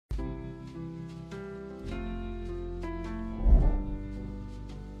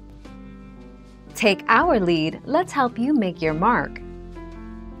Take our lead, let's help you make your mark.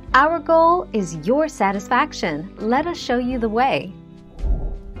 Our goal is your satisfaction. Let us show you the way.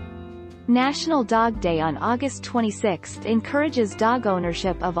 National Dog Day on August 26th encourages dog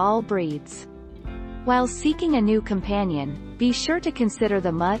ownership of all breeds. While seeking a new companion, be sure to consider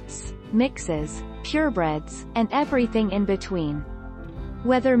the mutts, mixes, purebreds, and everything in between.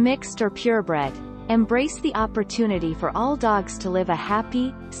 Whether mixed or purebred, embrace the opportunity for all dogs to live a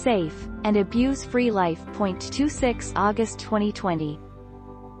happy, safe, and abuse-free life. 26 August 2020.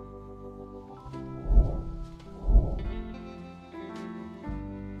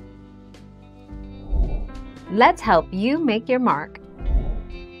 Let's help you make your mark.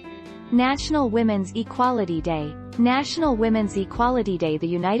 National Women's Equality Day. National Women's Equality Day. The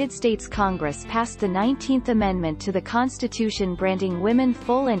United States Congress passed the 19th Amendment to the Constitution granting women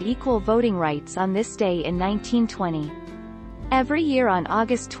full and equal voting rights on this day in 1920. Every year on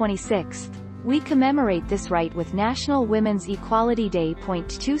August 26th, we commemorate this right with National Women's Equality Day.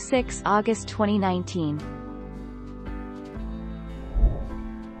 26 August 2019.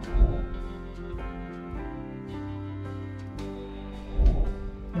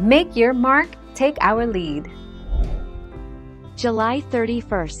 Make your mark, take our lead. July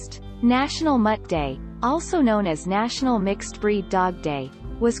 31st. National Mutt Day, also known as National Mixed Breed Dog Day,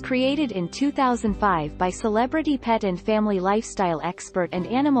 was created in 2005 by celebrity pet and family lifestyle expert and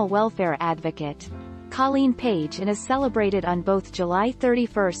animal welfare advocate Colleen Page and is celebrated on both July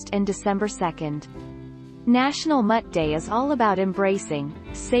 31st and December 2nd. National Mutt Day is all about embracing,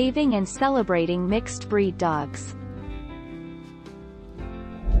 saving and celebrating mixed breed dogs.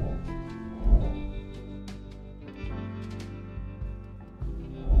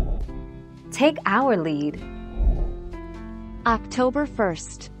 Take our lead. October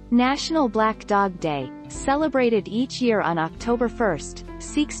 1st. National Black Dog Day, celebrated each year on October 1st,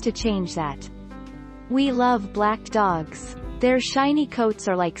 seeks to change that. We love black dogs. Their shiny coats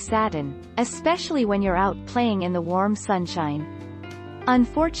are like satin, especially when you're out playing in the warm sunshine.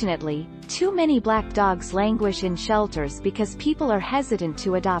 Unfortunately, too many black dogs languish in shelters because people are hesitant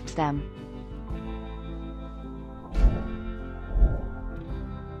to adopt them.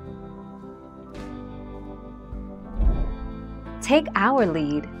 Take our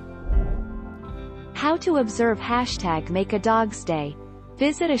lead. How to observe #MakeADogsDay.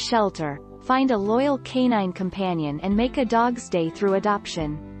 Visit a shelter, find a loyal canine companion and make a dog's day through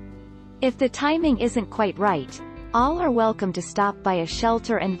adoption. If the timing isn't quite right, all are welcome to stop by a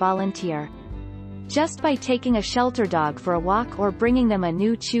shelter and volunteer. Just by taking a shelter dog for a walk or bringing them a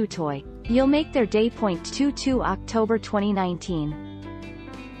new chew toy, you'll make their day. 22 October 2019.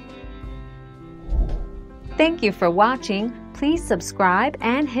 Thank you for watching. Please subscribe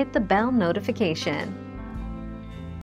and hit the bell notification.